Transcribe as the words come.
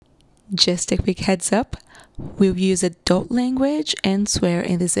Just a quick heads up, we'll use adult language and swear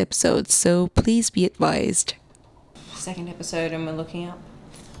in this episode, so please be advised. Second episode and we're looking up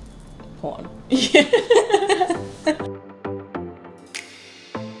porn.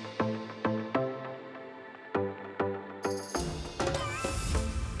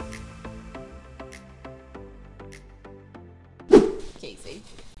 Casey,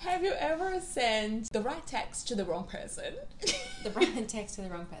 have you ever sent the right text to the wrong person? The right text to the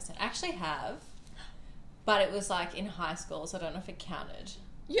wrong person. I actually have, but it was like in high school, so I don't know if it counted.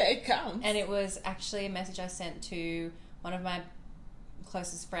 Yeah, it counts. And it was actually a message I sent to one of my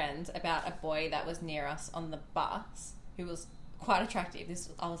closest friends about a boy that was near us on the bus who was quite attractive.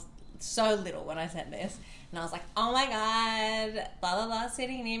 I was so little when I sent this, and I was like, oh my god, blah blah blah,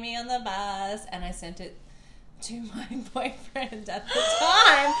 sitting near me on the bus, and I sent it to my boyfriend at the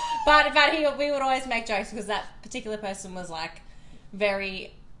time. But we would always make jokes because that particular person was like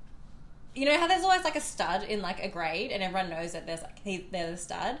very, you know how there's always like a stud in like a grade and everyone knows that there's like they're the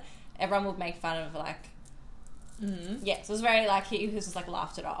stud. Everyone would make fun of like, yeah, so it was very like he was just like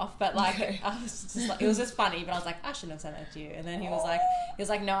laughed it off, but like I was just like, it was just funny, but I was like, I shouldn't have sent that to you. And then he was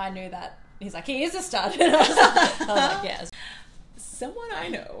like, no, I knew that. He's like, he is a stud. And I was like, yes. Someone I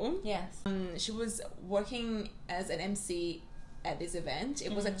know. Yes. She was working as an MC at this event.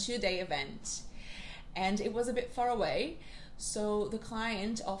 It was a 2-day event, and it was a bit far away. So the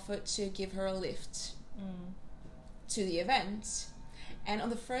client offered to give her a lift to the event. And on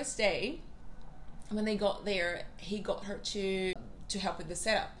the first day, when they got there, he got her to help with the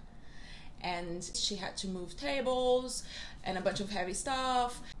setup. And she had to move tables and a bunch of heavy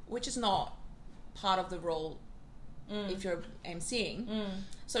stuff, which is not part of the role if you're emceeing.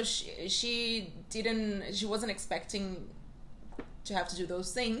 So she wasn't expecting to have to do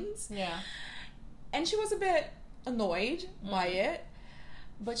those things. Yeah. And she was a bit annoyed by it,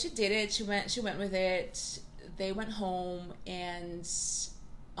 but she did it. She went with it. They went home, and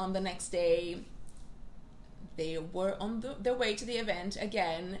on the next day they were on their way to the event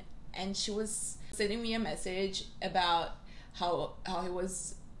again, and she was sending me a message about how he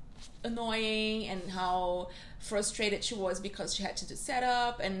was annoying and how frustrated she was because she had to do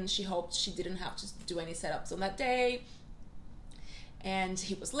setup, and she hoped she didn't have to do any setups on that day, and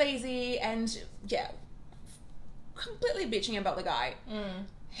he was lazy, and yeah, completely bitching about the guy.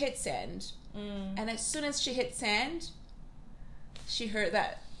 Hit send, and as soon as she hit send, she heard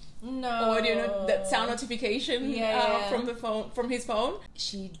that audio, that sound notification from his phone.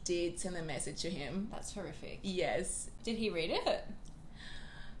 She did send a message to him. That's horrific. Yes. Did he read it?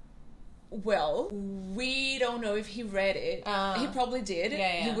 Well, we don't know if he read it. He probably did.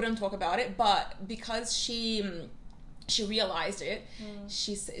 Yeah. He wouldn't talk about it, but because she realized it,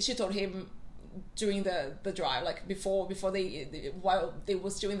 she told him during the drive, like before they while they were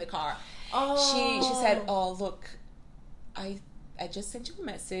still in the car. She said, "Oh, look, I just sent you a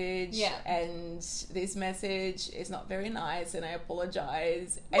message, and this message is not very nice, and I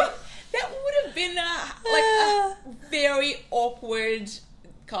apologize." And that would have been a very awkward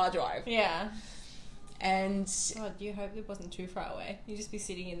car drive. Yeah. And God, you hope it wasn't too far away. You'd just be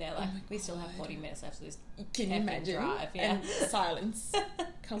sitting in there like, we still have 40 minutes after this. Can you imagine? Drive, yeah. And silence.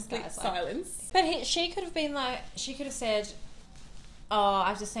 Complete silence. But she could have been like, she could have said, oh,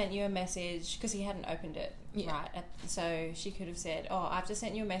 I've just sent you a message, because he hadn't opened it, right? So she could have said, oh, I've just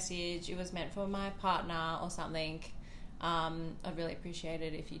sent you a message. It was meant for my partner or something. I'd really appreciate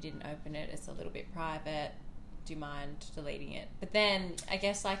it if you didn't open it. It's a little bit private. Do you mind deleting it? But then I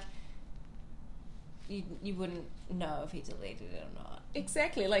guess like you wouldn't know if he deleted it or not.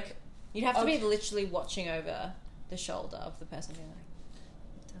 Exactly. Like you'd have to be literally watching over the shoulder of the person being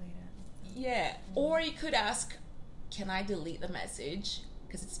like, delete it. Yeah. Or you could ask, can I delete the message?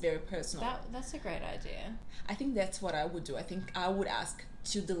 Because it's very personal. That's a great idea. I think that's what I would do. I think I would ask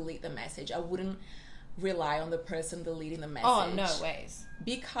to delete the message. I wouldn't rely on the person deleting the message. Oh, no ways.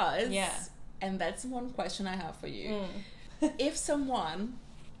 Because and that's one question I have for you. If someone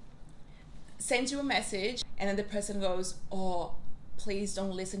sends you a message and then the person goes, oh, please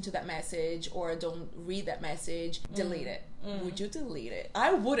don't listen to that message or don't read that message, delete it. Would you delete it?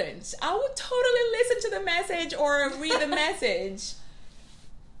 I wouldn't. I would totally listen to the message or read the message.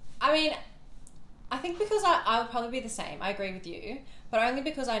 I mean, I think because I would probably be the same. I agree with you. But only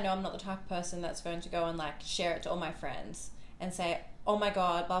because I know I'm not the type of person that's going to go and like share it to all my friends and say, oh my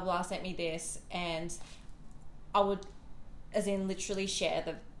god, blah blah sent me this, and I would, as in literally share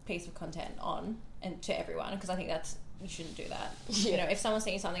the piece of content on and to everyone, because I think that's you shouldn't do that. Yeah. You know, if someone's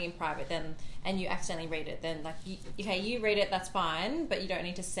saying something in private, then and you accidentally read it, then like you read it, that's fine, but you don't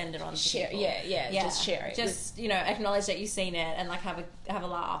need to send it on to Share, people. yeah, just share it. Just you know, acknowledge that you've seen it and like have a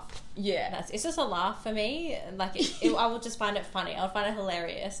laugh. Yeah. It's just a laugh for me. Like I will just find it funny. I'll find it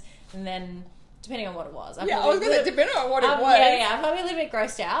hilarious, and then depending on what it was, I was gonna say, depending on what it was. Yeah, I'm probably a little bit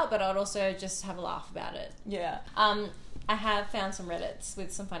grossed out, but I'd also just have a laugh about it. Yeah. I have found some Reddits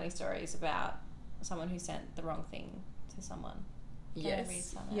with some funny stories about someone who sent the wrong thing to someone. Can I read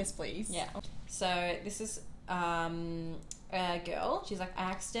some? Yes, please. Yeah. So this is a girl. She's like, I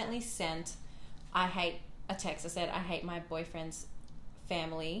accidentally sent a text. I said, I hate my boyfriend's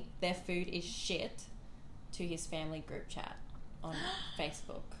family. Their food is shit, to his family group chat on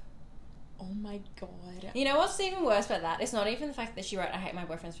Facebook. Oh my god. You know what's even worse about that? It's not even the fact that she wrote, I hate my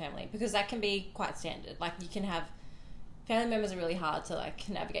boyfriend's family, because that can be quite standard. Like, you can have... Family members are really hard to, like,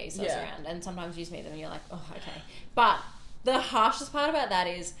 navigate yourselves around, and sometimes you just meet them and you're like, oh, okay. But the harshest part about that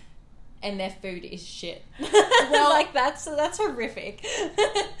is, and their food is shit. Well, like, that's horrific.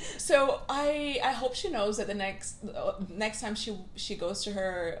 So I hope she knows that the next time she goes to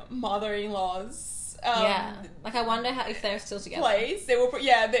her mother-in-law's like I wonder if they're still together. Place they will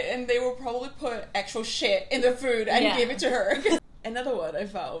they will probably put actual shit in the food and give it to her. Another one I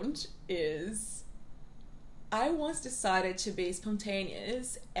found is, I once decided to be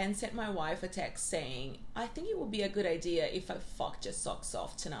spontaneous and sent my wife a text saying, I think it would be a good idea if I fucked your socks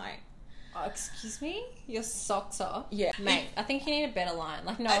off tonight. Oh, excuse me? Your socks off? Yeah. Mate, I think you need a better line.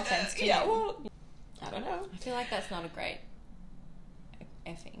 Like, no offense to you. Yeah, well, I don't know. I feel like that's not a great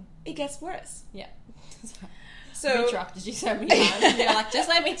effing. It gets worse. Yeah. So interrupted you so many times. You're like, just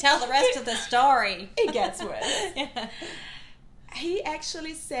let me tell the rest of the story. It gets worse. Yeah. He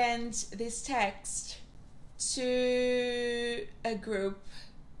actually sent this text to a group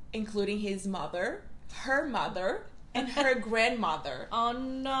including his mother, her mother, and her grandmother. Oh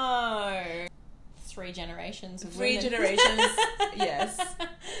no. 3 generations of 3 women. generations, yes.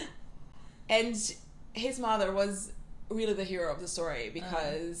 And his mother was really the hero of the story,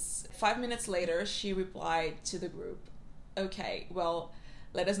 because 5 minutes later she replied to the group, okay, well,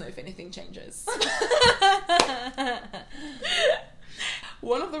 let us know if anything changes.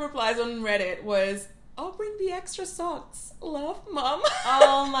 One of the replies on Reddit was, I'll bring the extra socks. Love, Mom.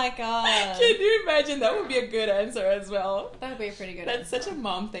 Oh my god. Can you imagine? That would be a good answer as well. That would be a pretty good That's answer. such a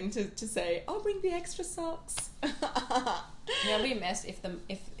mom thing to say. I'll bring the extra socks. Yeah, it'd be a mess if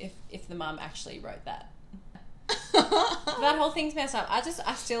the mum actually wrote that. That whole thing's messed up. I'm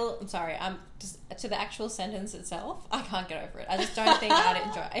sorry, I'm just, to the actual sentence itself, I can't get over it. I just don't think I'd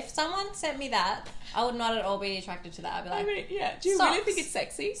enjoy it. If someone sent me that, I would not at all be attracted to that. I'd be like, I mean, yeah. Do you socks. really think it's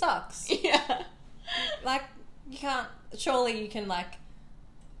sexy? Socks. Yeah. Like, you can't, surely you can, like,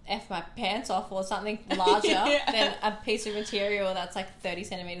 F my pants off or something larger than a piece of material that's like 30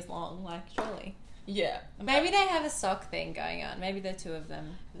 centimeters long. Like, surely. Yeah. Maybe they have a sock thing going on. Maybe the two of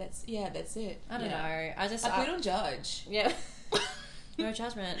them. That's it. I don't know. We don't judge. Yeah. No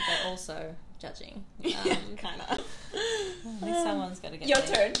judgment, but also judging. Kind of. I think someone's got to get Your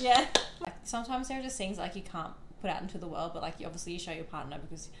there. turn. Yeah. Like, sometimes there are just things like you can't put out into the world, but like you show your partner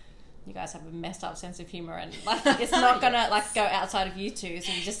because you guys have a messed up sense of humor, and like it's not gonna like go outside of you two,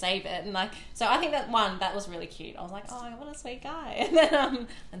 so you just save it. And like, so I think that was really cute. I was like, oh, what a sweet guy. And then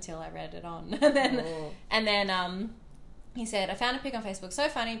until I read it on, and then he said, I found a pic on Facebook so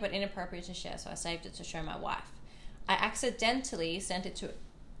funny but inappropriate to share, so I saved it to show my wife. I accidentally sent it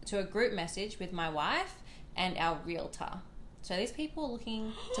to a group message with my wife and our realtor. So these people are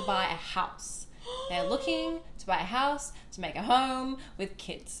looking to buy a house. They're looking to buy a house to make a home with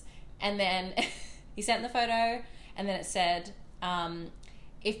kids. And then he sent the photo, and then it said,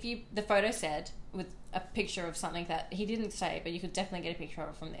 the photo said, with a picture of something that he didn't say, but you could definitely get a picture of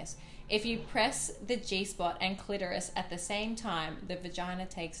it from this. If you press the G-spot and clitoris at the same time, the vagina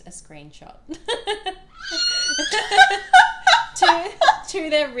takes a screenshot. to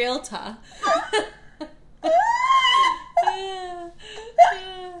their realtor.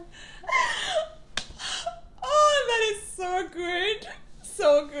 Oh, that is so good.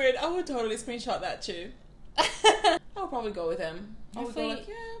 So good. I would totally screenshot that too. I'll probably go with him. I would go like,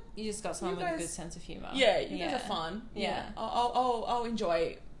 yeah. You just got someone with a good sense of humor. Yeah, you guys are fun. Yeah. I'll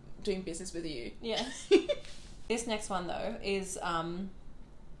enjoy doing business with you. Yeah. This next one though is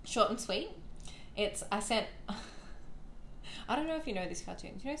short and sweet. I don't know if you know this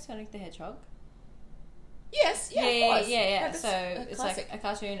cartoon. Do you know Sonic the Hedgehog? Yes, yeah, of course. Yeah. That's So it's classic. like a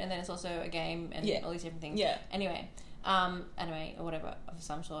cartoon, and then it's also a game and all these different things. Yeah. Anyway, anime or whatever of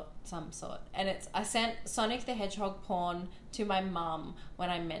some sort, and I sent Sonic the Hedgehog porn to my mum when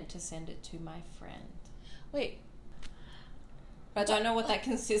I meant to send it to my friend. Wait, But I don't know what that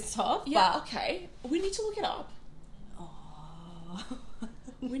consists of. Yeah, but... okay. We need to look it up. Oh.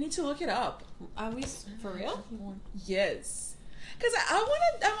 We need to look it up. Are we for real? Yes. Because I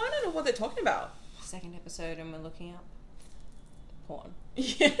wanna know what they're talking about. Second episode and we're looking up porn.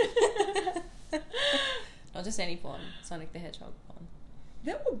 Yeah. Not just any porn. Sonic the Hedgehog porn.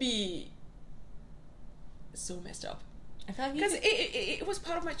 That would be so messed up. I feel like Because it was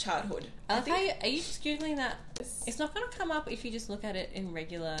part of my childhood. I love how are you just Googling that? It's not going to come up if you just look at it in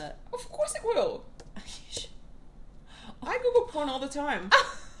regular... Of course it will. I Google porn all the time.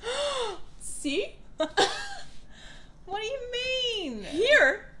 See? What do you mean?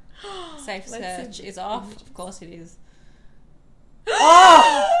 Here. Safe Let's search see. is off. Of course it is.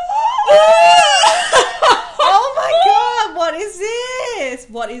 Oh! Oh my god, what is this?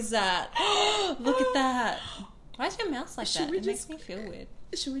 What is that? Look at that. Why is your mouse like Should that? we It just- makes me feel weird.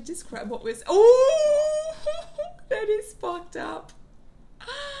 Should we describe what was... Oh! That is fucked up.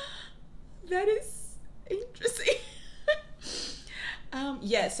 That is interesting.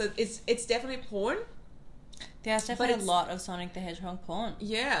 Yeah, so it's definitely porn. There's definitely a it's- lot of Sonic the Hedgehog porn.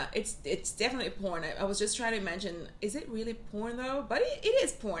 Yeah, it's definitely porn. I was just trying to imagine, is it really porn though? But it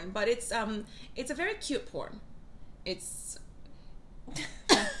is porn, but it's a very cute porn. It's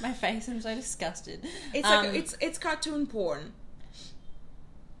My face, I'm so disgusted. it's cartoon porn.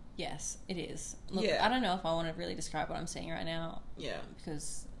 Yes, it is. Look, Yeah. I don't know if I want to really describe what I'm seeing right now Yeah.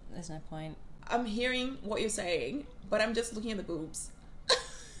 because there's no point. I'm hearing what you're saying, but I'm just looking at the boobs.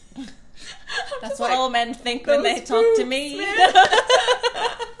 That's what all men think when they those talk to boobs, me. man.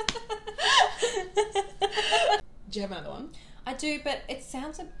 Do you have another one? I do, but it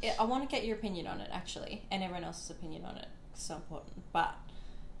sounds... I want to get your opinion on it, actually, and everyone else's opinion on it. It's so important. But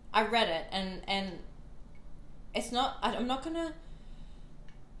I read it, and it's not... I'm not going to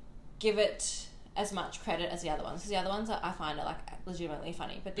give it as much credit as the other ones, because the other ones I find are, like, legitimately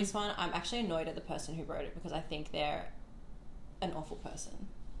funny. But this one, I'm actually annoyed at the person who wrote it, because I think they're an awful person.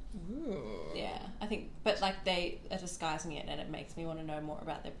 Ooh. Yeah, I think... But, like, they are disguising it, and it makes me want to know more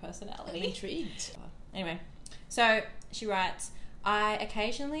about their personality. I'm intrigued. Anyway, so she writes, I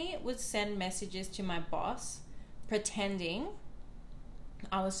occasionally would send messages to my boss pretending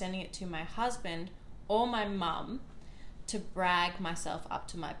I was sending it to my husband or my mum to brag myself up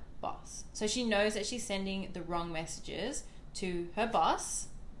to my boss. So she knows that she's sending the wrong messages to her boss,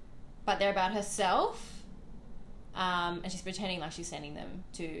 but they're about herself, and she's pretending like she's sending them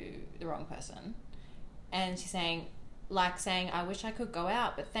to the wrong person. And she's saying, I wish I could go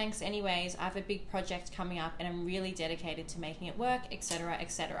out, but thanks anyways. I have a big project coming up and I'm really dedicated to making it work, etc.,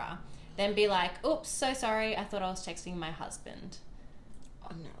 etc. Then be like, oops, so sorry. I thought I was texting my husband.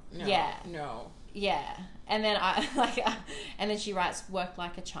 Oh, no. Yeah. No. Yeah. And then and then she writes, work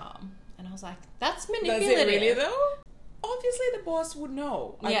like a charm. And I was like, that's Does manipulative. it really though? Obviously, the boss would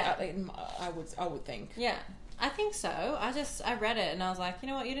know. Yeah. I would think. Yeah. I think so. I read it and I was like, you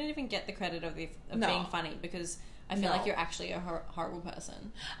know what? You didn't even get the credit of No. being funny, because I feel No. like you're actually a horrible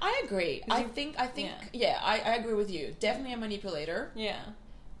person. I agree. I think. I agree with you. Definitely a manipulator. Yeah.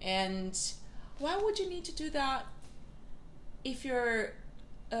 And why would you need to do that if you're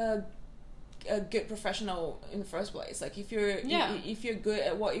a good professional in the first place? Like if you're good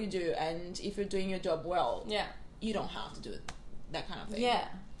at what you do and if you're doing your job well, Yeah. you don't have to do that kind of thing. Yeah.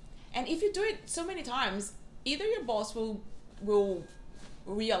 And if you do it so many times, either your boss will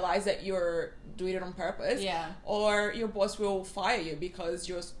realize that you're doing it on purpose, Yeah. or your boss will fire you because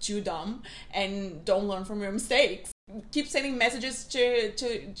you're too dumb and don't learn from your mistakes. Keep sending messages to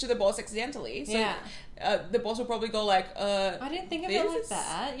the boss accidentally. So Yeah. The boss will probably go like, I didn't think of it this like is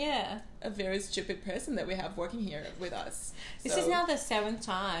that. Yeah. a very stupid person that we have working here with us. This is now the 7th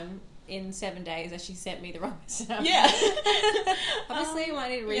time in 7 days that she sent me the wrong message. Yeah. Obviously, you might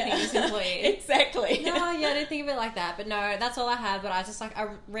need to rethink Yeah. this employee. Exactly. No, yeah, I didn't think of it like that. But no, that's all I had. But I just I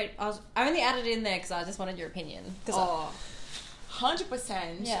only added it in there because I just wanted your opinion. Oh,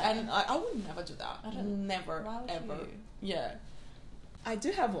 100%. Yeah. And I would never do that. I don't- Never, why would ever. you? Yeah. I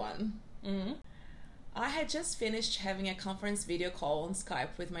do have one. Mm-hmm. I had just finished having a conference video call on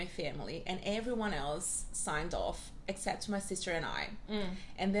Skype with my family, and everyone else signed off except my sister and I.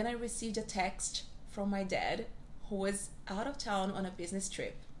 And then I received a text from my dad, who was out of town on a business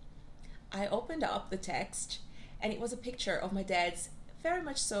trip. I opened up the text, and it was a picture of my dad's very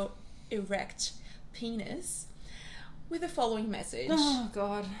much so erect penis with the following message. Oh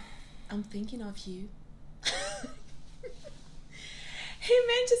God. I'm thinking of you. He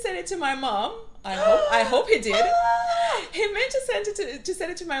meant to send it to my mom. I hope he did. He meant to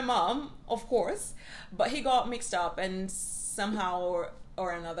send it to my mom, of course, but he got mixed up and somehow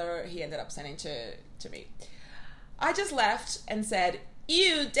or another he ended up sending to me. I just left and said,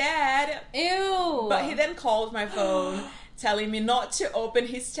 "Ew, Dad." Ew. But he then called my phone telling me not to open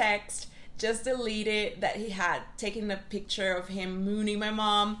his text, just delete it, that he had taken a picture of him mooning my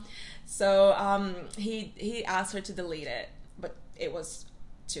mom. So he asked her to delete it, but it was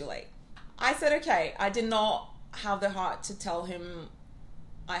too late. I said, okay. I did not have the heart to tell him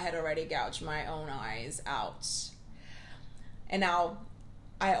I had already gouged my own eyes out. And now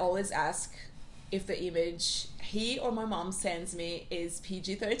I always ask if the image he or my mom sends me is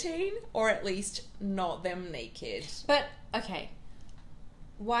PG-13, or at least not them naked. But, okay.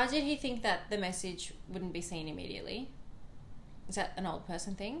 Why did he think that the message wouldn't be seen immediately? Is that an old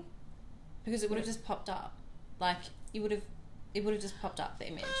person thing? Because it would have just popped up. Like, it would have just popped up, the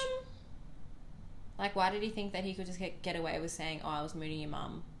image. Like, why did he think that he could just get away with saying, "Oh, I was mooning your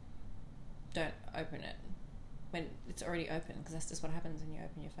mum. Don't open it." When it's already open, because that's just what happens when you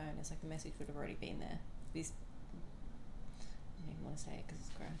open your phone. It's like the message would have already been there. These, I don't even want to say it because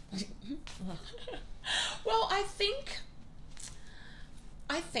it's gross. Well, I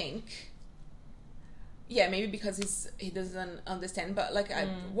think, yeah, maybe because he doesn't understand. But like,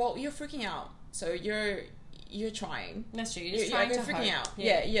 well, you're freaking out, so you're trying. That's true. You're just trying to freaking hope. out.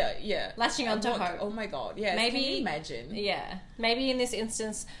 Yeah. Latching on to hope. Oh my god. Yeah. Maybe, can you imagine? Yeah. Maybe in this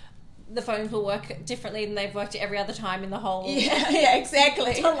instance, the phones will work differently than they've worked every other time in the whole yeah,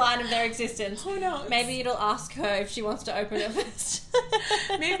 exactly. the line of their existence. Who knows? Maybe it'll ask her if she wants to open it first.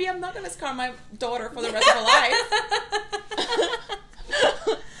 Maybe I'm not gonna scar my daughter for the rest of her life.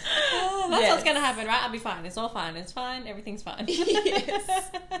 That's what's gonna happen, right? I'll be fine. It's all fine. It's fine. Everything's fine.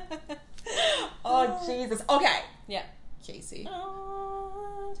 Yes. Oh Jesus. Okay. Yeah. Casey,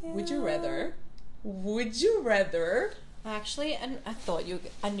 would you rather? Actually, and I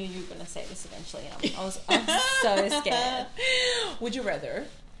knew you were gonna say this eventually. And I was so scared. Would you rather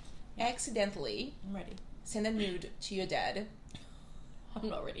accidentally I'm ready. send a nude to your dad, I'm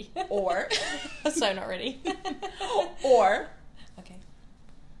not ready. or I'm so not ready. or Okay.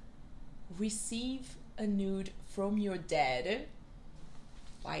 receive a nude from your dad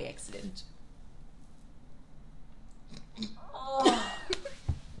by accident? Oh.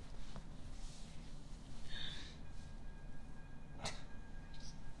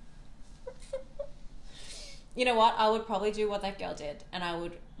 You know what? I would probably do what that girl did, and I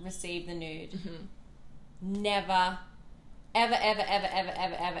would receive the nude. Mm-hmm. Never, ever, ever, ever, ever,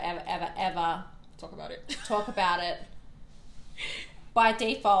 ever, ever, ever, ever, ever Talk about it. talk about it. By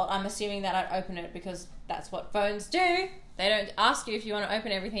default, I'm assuming that I'd open it because that's what phones do. They don't ask you if you want to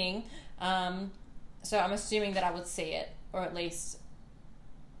open everything. So I'm assuming that I would see it, or at least,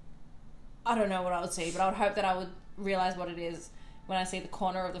 I don't know what I would see, but I would hope that I would realize what it is when I see the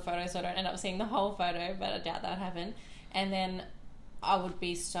corner of the photo, so I don't end up seeing the whole photo, but I doubt that would happen. And then I would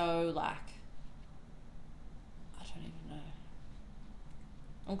be so like, I don't even know.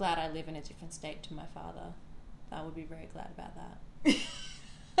 I'm glad I live in a different state to my father. I would be very glad about that.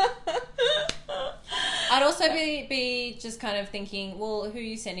 I'd also be just kind of thinking, well, who are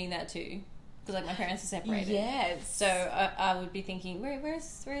you sending that to? Because like my parents are separated. Yes. So I would be thinking, where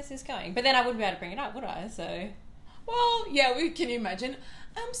is this going? But then I wouldn't be able to bring it up, would I? So. Well, yeah, can you imagine?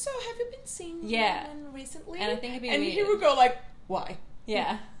 So have you been seeing him recently? And I think it'd be and weird. he would go like, why?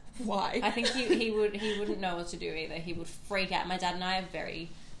 Yeah. Why? I think he wouldn't know what to do either. He would freak out. My dad and I are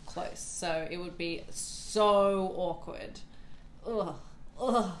very close, so it would be so awkward. Ugh.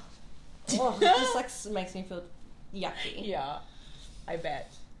 It just like makes me feel yucky. Yeah, I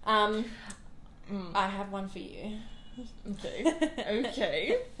bet. I have one for you.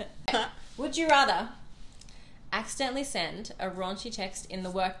 Okay. Would you rather accidentally send a raunchy text in the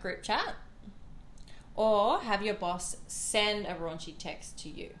work group chat, or have your boss send a raunchy text to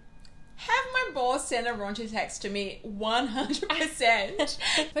you? Have my boss send a raunchy text to me 100%.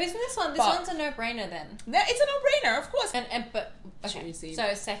 But isn't this one? This one's a no-brainer then. No, it's a no-brainer, of course. But okay. Should we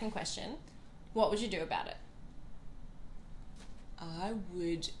So second question, what would you do about it? I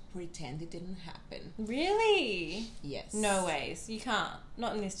would pretend it didn't happen. Really? Yes. No ways. You can't.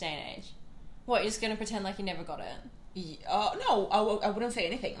 Not in this day and age. What, you're just going to pretend like you never got it? No, I wouldn't say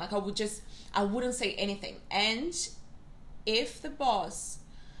anything. Like, I wouldn't say anything. And if the boss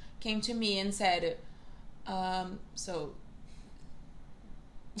came to me and said, so,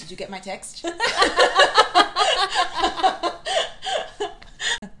 did you get my text?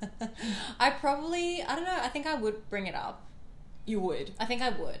 I don't know, I think I would bring it up. You would? I think I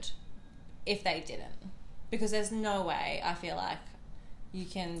would, if they didn't. Because there's no way, I feel like, you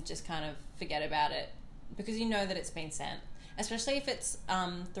can just kind of forget about it. Because you know that it's been sent. especially if it's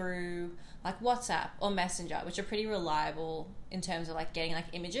through like WhatsApp or Messenger, which are pretty reliable in terms of like getting like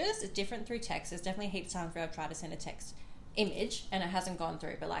images. It's different through text. There's definitely heaps of times where I've tried to send a text image and it hasn't gone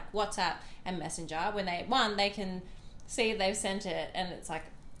through, but like WhatsApp and Messenger, when they can see they've sent it and it's like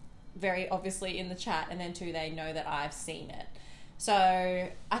very obviously in the chat, and then 2, they know that I've seen it. So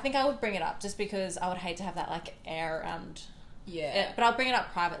I think I would bring it up just because I would hate to have that like air around. Yeah. But I'll bring it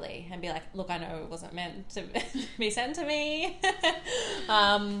up privately and be like, look, I know it wasn't meant to be sent to me.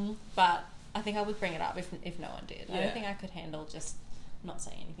 But I think I would bring it up if no one did. I don't think I could handle just not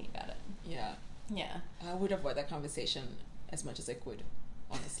saying anything about it. Yeah. Yeah. I would avoid that conversation as much as I could,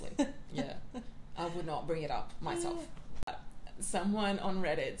 honestly. Yeah. I would not bring it up myself. Someone on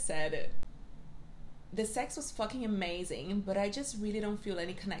Reddit said, the sex was fucking amazing, but I just really don't feel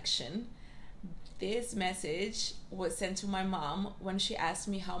any connection. This message was sent to my mom when she asked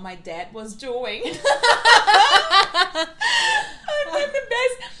me how my dad was doing.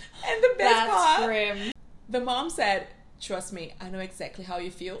 And the best part, grim. the mom said, trust me, I know exactly how you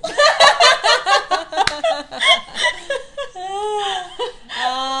feel.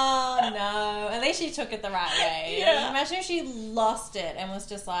 Oh no. At least she took it the right way. Yeah. Imagine if she lost it and was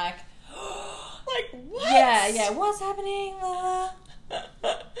just like, like, what? Yeah, what's happening?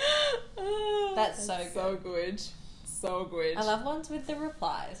 That's so good. So good. So good. I love ones with the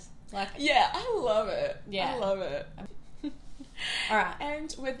replies. Like, Yeah, I love it. Yeah. I love it. all right.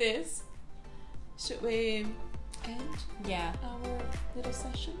 And with this, should we end Yeah. our little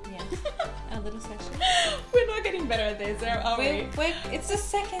session? Yeah. A little session. We're not getting better at this, are we? It's the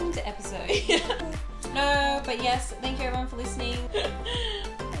second episode. Yeah. No, but yes, thank you everyone for listening.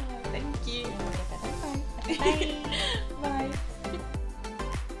 Thank you. Bye. Bye.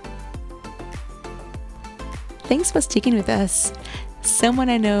 Thanks for sticking with us. Someone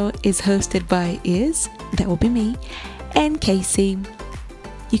I Know is hosted by that will be me, and Casey.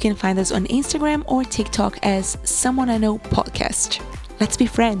 You can find us on Instagram or TikTok as Someone I Know Podcast. Let's be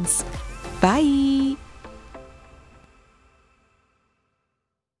friends. Bye.